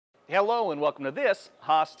Hello and welcome to this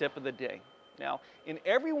Haas tip of the day. Now, in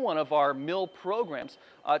every one of our mill programs,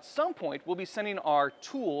 at some point we'll be sending our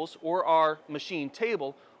tools or our machine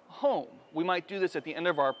table home. We might do this at the end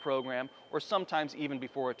of our program or sometimes even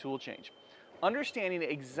before a tool change. Understanding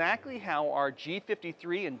exactly how our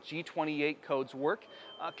G53 and G28 codes work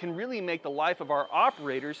can really make the life of our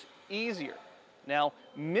operators easier. Now,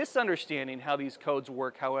 misunderstanding how these codes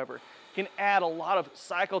work, however, can add a lot of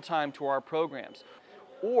cycle time to our programs,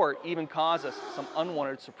 or even cause us some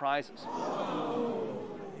unwanted surprises.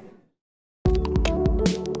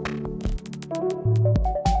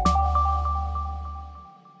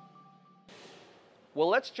 Well,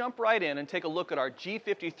 let's jump right in and take a look at our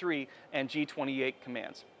G53 and G28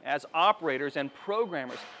 commands. As operators and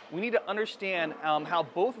programmers, we need to understand how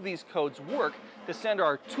both of these codes work to send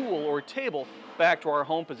our tool or table back to our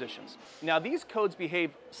home positions. Now, these codes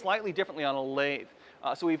behave slightly differently on a lathe.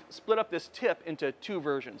 So we've split up this tip into two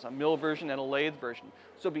versions, a mill version and a lathe version.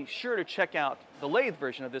 So be sure to check out the lathe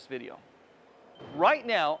version of this video. Right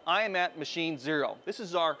now, I am at machine 0. This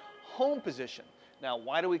is our home position. Now,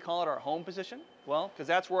 why do we call it our home position? Well, because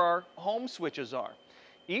that's where our home switches are.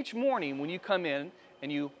 Each morning when you come in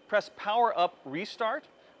and you press power up restart,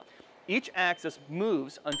 each axis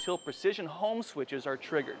moves until precision home switches are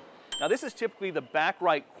triggered. Now, this is typically the back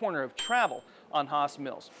right corner of travel on Haas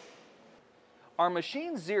mills. Our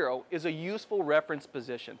machine 0 is a useful reference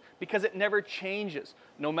position because it never changes.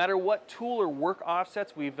 No matter what tool or work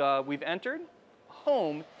offsets we've entered,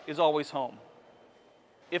 home is always home.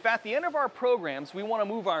 If at the end of our programs we want to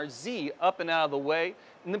move our Z up and out of the way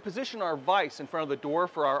and then position our vise in front of the door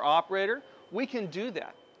for our operator, we can do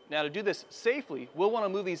that. Now, to do this safely, we'll want to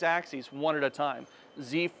move these axes one at a time.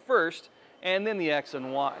 Z first and then the X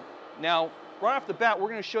and Y. Now, right off the bat, we're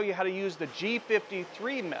going to show you how to use the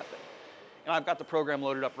G53 method. And I've got the program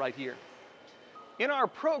loaded up right here. In our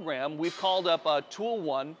program, we've called up tool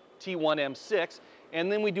 1, T1M6,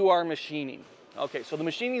 and then we do our machining. Okay, so the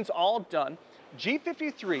machining's all done.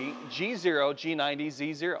 G53, G0, G90,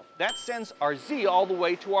 Z0. That sends our Z all the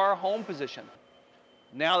way to our home position.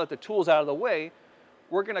 Now that the tool's out of the way,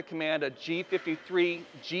 we're going to command a G53,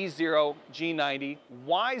 G0, G90,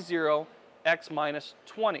 Y0, X minus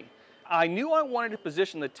 20. I knew I wanted to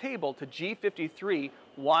position the table to G53,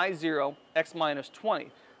 Y0, X minus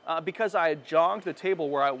 20 because I had jogged the table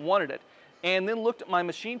where I wanted it and then looked at my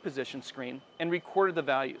machine position screen and recorded the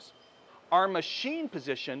values. Our machine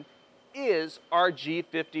position is our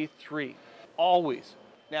G53, always.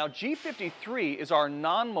 Now, G53 is our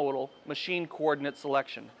non-modal machine coordinate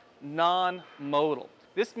selection, non-modal.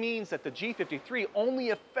 This means that the G53 only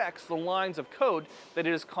affects the lines of code that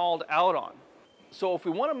it is called out on. So if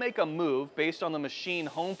we want to make a move based on the machine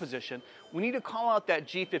home position, we need to call out that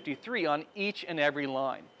G53 on each and every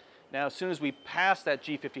line. Now, as soon as we pass that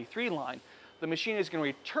G53 line, the machine is going to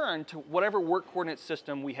return to whatever work coordinate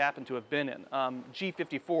system we happen to have been in,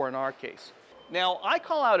 G54 in our case. Now, I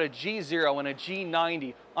call out a G0 and a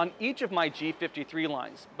G90 on each of my G53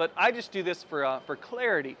 lines, but I just do this for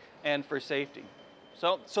clarity and for safety.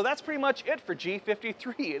 So that's pretty much it for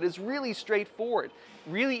G53. It is really straightforward,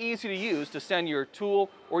 really easy to use to send your tool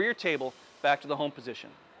or your table back to the home position.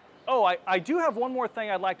 Oh, I do have one more thing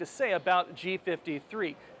I'd like to say about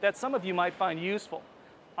G53 that some of you might find useful.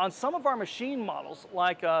 On some of our machine models,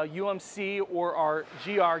 like UMC or our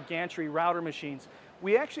GR gantry router machines,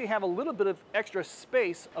 we actually have a little bit of extra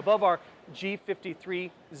space above our G53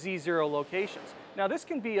 Z0 locations. Now, this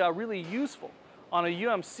can be really useful. On a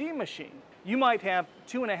UMC machine, you might have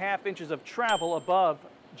 2.5 inches of travel above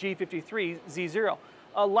G53 Z0,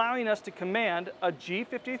 allowing us to command a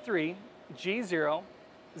G53 G0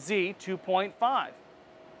 Z 2.5.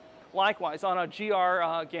 Likewise, on a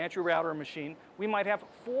GR gantry router machine, we might have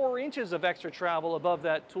 4 inches of extra travel above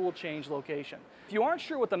that tool change location. If you aren't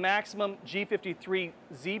sure what the maximum G53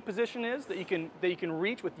 Z position is that you can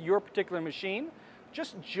reach with your particular machine,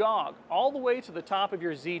 just jog all the way to the top of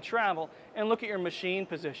your Z travel and look at your machine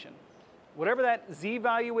position. Whatever that Z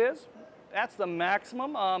value is, that's the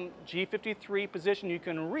maximum G53 position you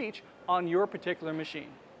can reach on your particular machine.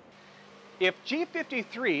 If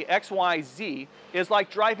G53 XYZ is like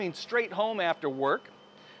driving straight home after work,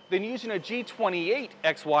 then using a G28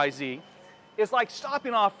 XYZ is like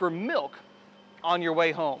stopping off for milk on your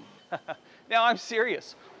way home. Now, I'm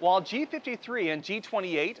serious. While G53 and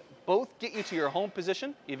G28 both get you to your home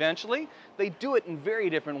position eventually, they do it in very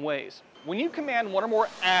different ways. When you command one or more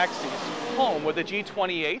axes home with a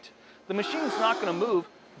G28, the machine's not going to move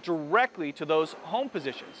directly to those home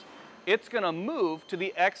positions. It's going to move to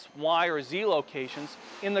the X, Y, or Z locations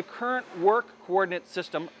in the current work coordinate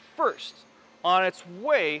system first on its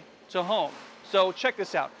way to home. So check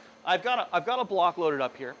this out. I've got a block loaded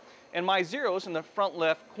up here, and my zero is in the front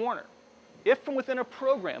left corner. If from within a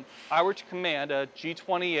program I were to command a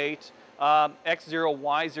G28 X0,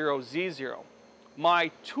 Y0, Z0,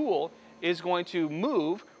 my tool is going to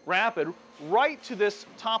move rapid right to this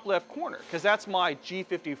top left corner, because that's my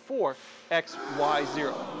G54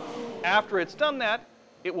 XY0. After it's done that,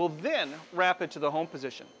 it will then rapid to the home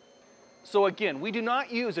position. So again, we do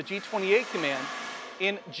not use a G28 command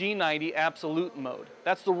in G90 absolute mode.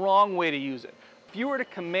 That's the wrong way to use it. If you were to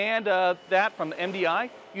command that from MDI,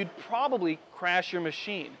 you'd probably crash your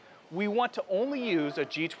machine. We want to only use a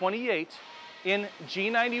G28 in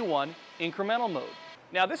G91 incremental mode.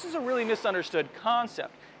 Now, this is a really misunderstood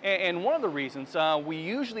concept, and one of the reasons we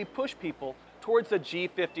usually push people towards the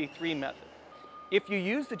G53 method. If you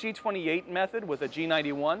use the G28 method with a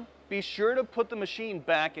G91, be sure to put the machine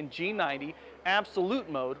back in G90 absolute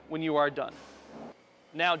mode when you are done.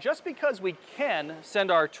 Now, just because we can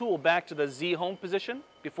send our tool back to the Z home position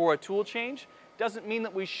before a tool change doesn't mean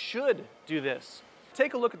that we should do this.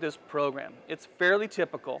 Take a look at this program. It's fairly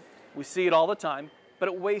typical. We see it all the time, but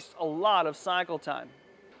it wastes a lot of cycle time.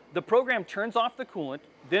 The program turns off the coolant,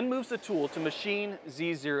 then moves the tool to machine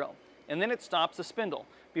Z0, and then it stops the spindle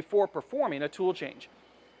before performing a tool change.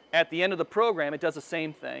 At the end of the program, it does the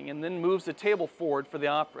same thing and then moves the table forward for the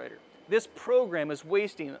operator. This program is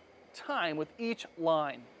wasting time with each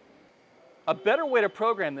line. A better way to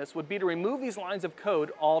program this would be to remove these lines of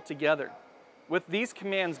code altogether. With these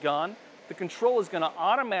commands gone, the control is going to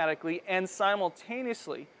automatically and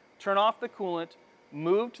simultaneously turn off the coolant,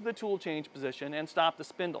 move to the tool change position, and stop the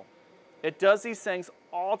spindle. It does these things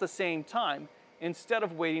all at the same time instead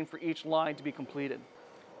of waiting for each line to be completed.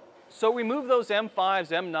 So remove those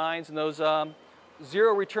M5s, M9s, and those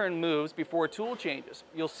zero return moves before tool changes.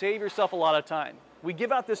 You'll save yourself a lot of time. We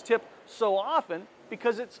give out this tip so often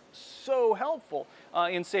because it's so helpful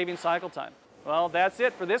in saving cycle time. Well, that's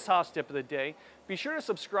it for this Haas tip of the day. Be sure to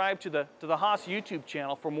subscribe to the Haas YouTube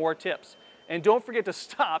channel for more tips. And don't forget to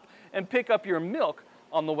stop and pick up your milk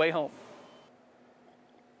on the way home.